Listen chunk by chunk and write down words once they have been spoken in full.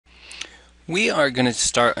We are going to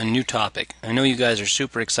start a new topic. I know you guys are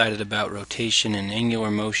super excited about rotation and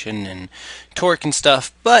angular motion and torque and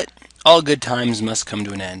stuff, but all good times must come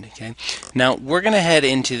to an end. Okay. Now we're going to head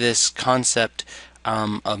into this concept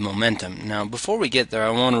of momentum. Now before we get there, I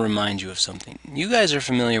want to remind you of something. You guys are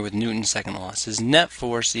familiar with Newton's second law. It says net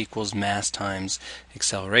force equals mass times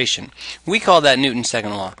acceleration. We call that Newton's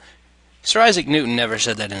second law. Sir Isaac Newton never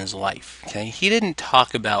said that in his life. Okay, he didn't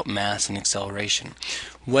talk about mass and acceleration.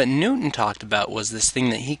 What Newton talked about was this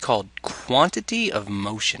thing that he called quantity of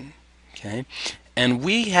motion. Okay, and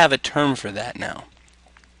we have a term for that now.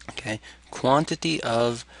 Okay, quantity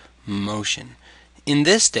of motion. In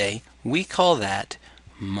this day, we call that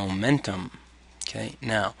momentum. Okay,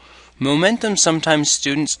 now momentum, sometimes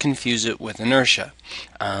students confuse it with inertia.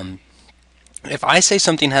 If I say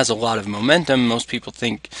something has a lot of momentum, most people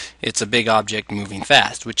think it's a big object moving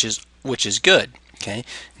fast, which is good. Okay.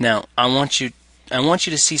 Now I want you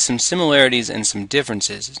to see some similarities and some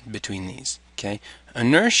differences between these. Okay.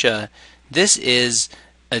 Inertia, this is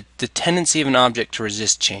the tendency of an object to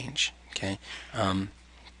resist change. Okay.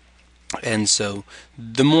 And so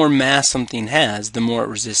the more mass something has, the more it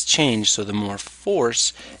resists change, so the more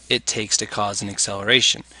force it takes to cause an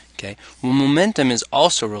acceleration. Okay. Well, momentum is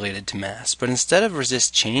also related to mass, but instead of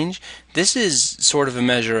resist change, this is sort of a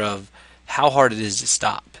measure of how hard it is to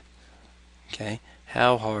stop. Okay.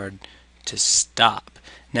 How hard to stop.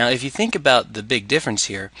 Now, if you think about the big difference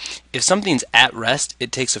here, if something's at rest,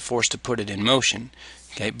 it takes a force to put it in motion.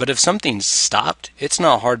 Okay, but if something's stopped, it's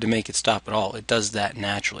not hard to make it stop at all. It does that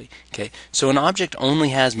naturally. Okay, so an object only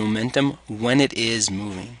has momentum when it is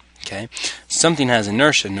moving. Okay, something has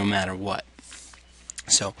inertia no matter what.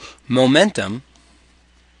 So momentum,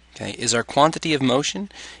 okay, is our quantity of motion.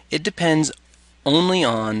 It depends only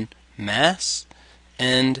on mass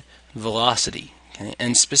and velocity. Okay,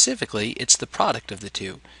 and specifically, it's the product of the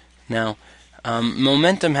two. Now,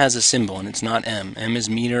 momentum has a symbol, and it's not m. M is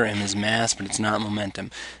meter, m is mass, but it's not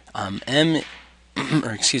momentum.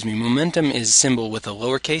 Momentum is a symbol with a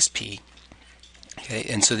lowercase p. Okay,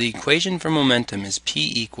 and so the equation for momentum is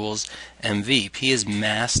p equals mv. P is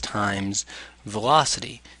mass times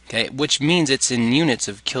velocity. Okay, which means it's in units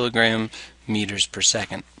of kilogram meters per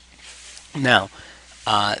second. Now,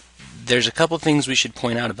 there's a couple things we should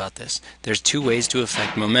point out about this. There's two ways to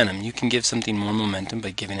affect momentum. You can give something more momentum by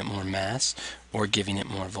giving it more mass or giving it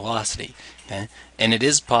more velocity. Okay? And it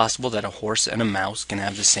is possible that a horse and a mouse can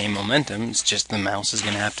have the same momentum. It's just the mouse is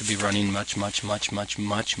going to have to be running much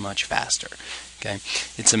faster. Okay?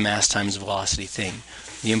 It's a mass times velocity thing.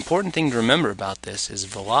 The important thing to remember about this is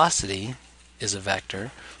velocity is a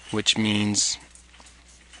vector, which means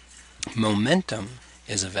momentum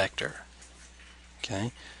is a vector.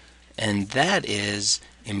 Okay? And that is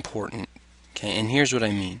important. Okay, and here's what I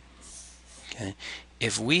mean. Okay,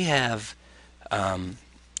 if we have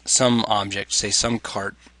some object, say some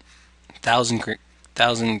cart,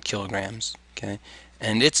 1,000 kilograms, okay,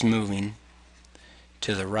 and it's moving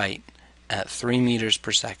to the right at 3 meters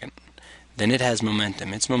per second, then it has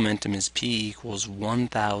momentum. Its momentum is P equals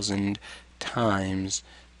 1,000 times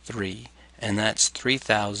 3, and that's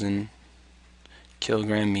 3,000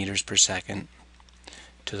 kilogram meters per second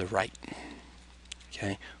to the right.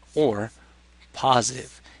 Okay, or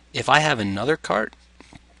positive. If I have another cart,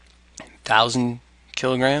 1,000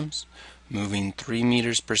 kilograms, moving 3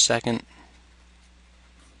 meters per second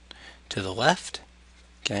to the left,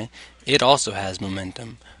 okay, it also has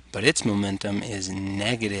momentum, but its momentum is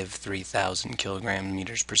negative 3,000 kilogram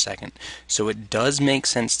meters per second. So it does make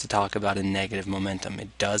sense to talk about a negative momentum.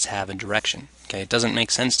 It does have a direction. Okay, it doesn't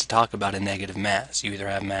make sense to talk about a negative mass. You either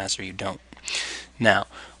have mass or you don't. Now,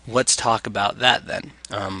 let's talk about that then.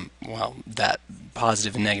 That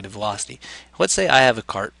positive and negative velocity. Let's say I have a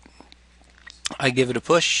cart. I give it a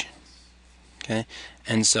push. Okay,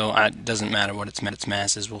 and so it doesn't matter what its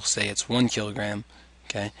mass is. We'll say it's 1 kilogram.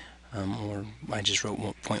 Okay, or I just wrote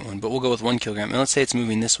 0.1, but we'll go with 1 kilogram. And let's say it's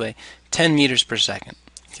moving this way, 10 meters per second.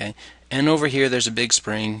 Okay, and over here there's a big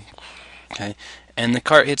spring. Okay, and the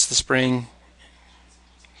cart hits the spring.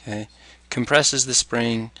 Okay, compresses the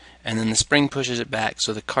spring, and then the spring pushes it back,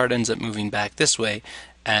 so the cart ends up moving back this way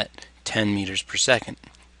at 10 meters per second.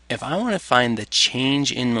 If I want to find the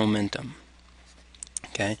change in momentum,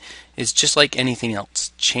 okay, it's just like anything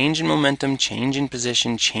else. Change in momentum, change in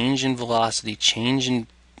position, change in velocity, change in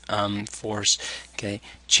force. Okay,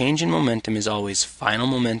 change in momentum is always final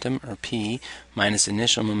momentum, or P, minus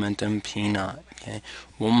initial momentum, P naught. Okay,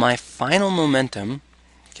 well, my final momentum,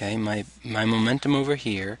 okay, my momentum over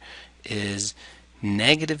here is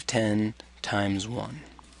negative 10 times 1,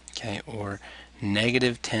 okay, or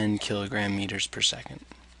negative 10 kilogram meters per second.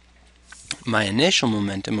 My initial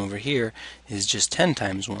momentum over here is just 10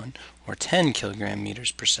 times 1, or 10 kilogram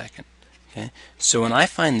meters per second. Okay? So when I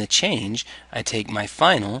find the change, I take my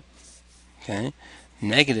final, okay,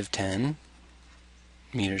 negative 10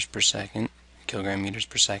 meters per second, kilogram meters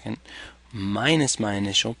per second, minus my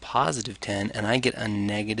initial positive 10, and I get a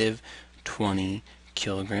negative 20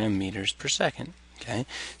 kilogram meters per second. Okay,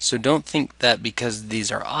 so don't think that because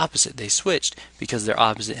these are opposite, they switched, because they're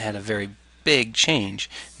opposite had a very big change.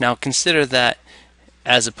 Now consider that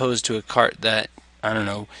as opposed to a cart that, I don't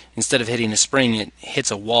know, instead of hitting a spring, it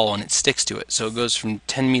hits a wall and it sticks to it. So it goes from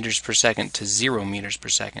 10 meters per second to 0 meters per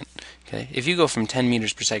second. Okay? If you go from 10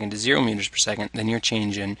 meters per second to 0 meters per second, then your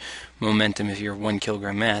change in momentum, if you're 1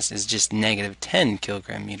 kilogram mass, is just negative 10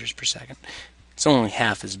 kilogram meters per second. It's only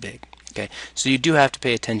half as big. Okay? So you do have to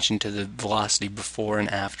pay attention to the velocity before and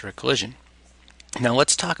after a collision. Now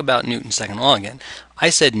let's talk about Newton's second law again. I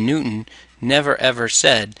said Newton never ever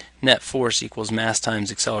said net force equals mass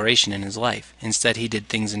times acceleration in his life. Instead, he did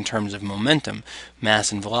things in terms of momentum,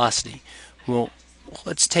 mass, and velocity. Well,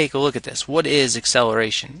 let's take a look at this. What is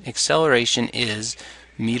acceleration? Acceleration is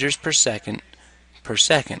meters per second per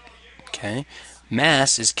second. Okay?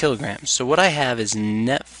 Mass is kilograms. So what I have is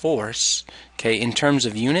net force, okay, in terms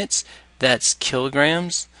of units, that's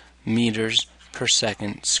kilograms meters per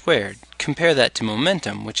second squared. Compare that to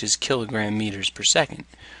momentum, which is kilogram meters per second.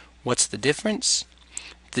 What's the difference?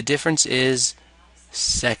 The difference is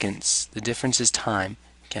seconds. The difference is time.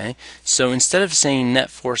 Okay? So instead of saying net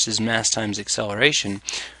force is mass times acceleration,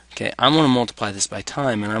 okay, I'm going to multiply this by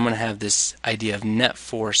time, and I'm going to have this idea of net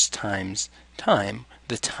force times time,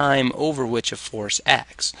 the time over which a force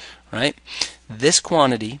acts. Right? This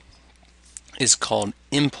quantity is called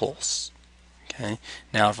impulse. Okay.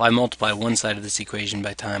 Now if I multiply one side of this equation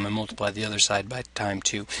by time, I multiply the other side by time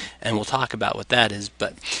too, and we'll talk about what that is.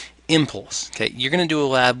 But impulse, okay, you're going to do a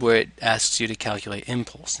lab where it asks you to calculate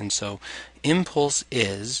impulse, and so impulse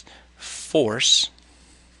is force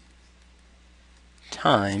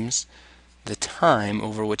times the time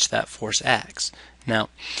over which that force acts. Now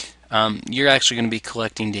you're actually going to be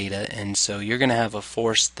collecting data, and so you're going to have a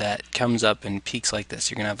force that comes up and peaks like this.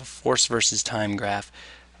 You're going to have a force versus time graph,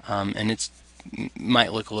 and it's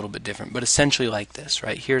might look a little bit different, but essentially like this,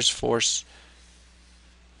 right? Here's force,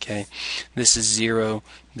 okay, this is 0,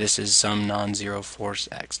 this is some non-zero force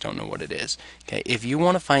x, don't know what it is. Okay, if you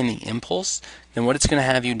want to find the impulse, then what it's going to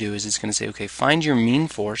have you do is it's going to say, okay, find your mean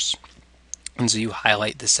force, and so you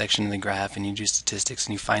highlight this section of the graph and you do statistics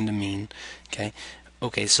and you find a mean.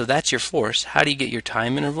 Okay, so that's your force. How do you get your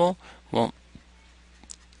time interval? Well,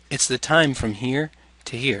 it's the time from here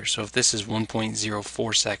to here. So if this is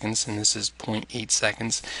 1.04 seconds and this is 0.8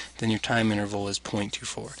 seconds, then your time interval is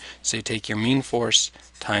 0.24. So you take your mean force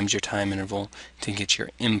times your time interval to get your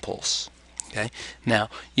impulse. Okay. Now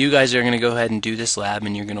you guys are going to go ahead and do this lab,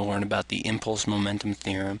 and you're going to learn about the impulse momentum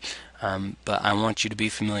theorem. But I want you to be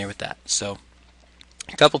familiar with that. So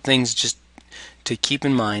a couple things just to keep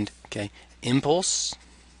in mind. Okay. Impulse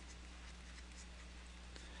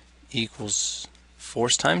equals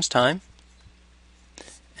force times time,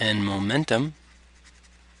 and momentum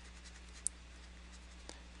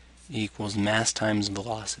equals mass times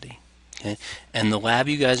velocity. Okay? And the lab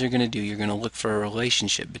you guys are going to do, you're going to look for a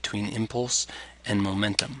relationship between impulse and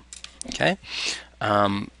momentum. Okay?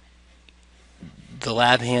 The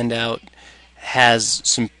lab handout has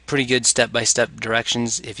some pretty good step-by-step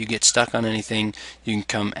directions. If you get stuck on anything, you can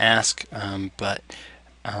come ask, but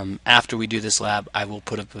after we do this lab, I will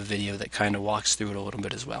put up a video that kind of walks through it a little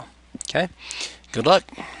bit as well. Okay? Good luck.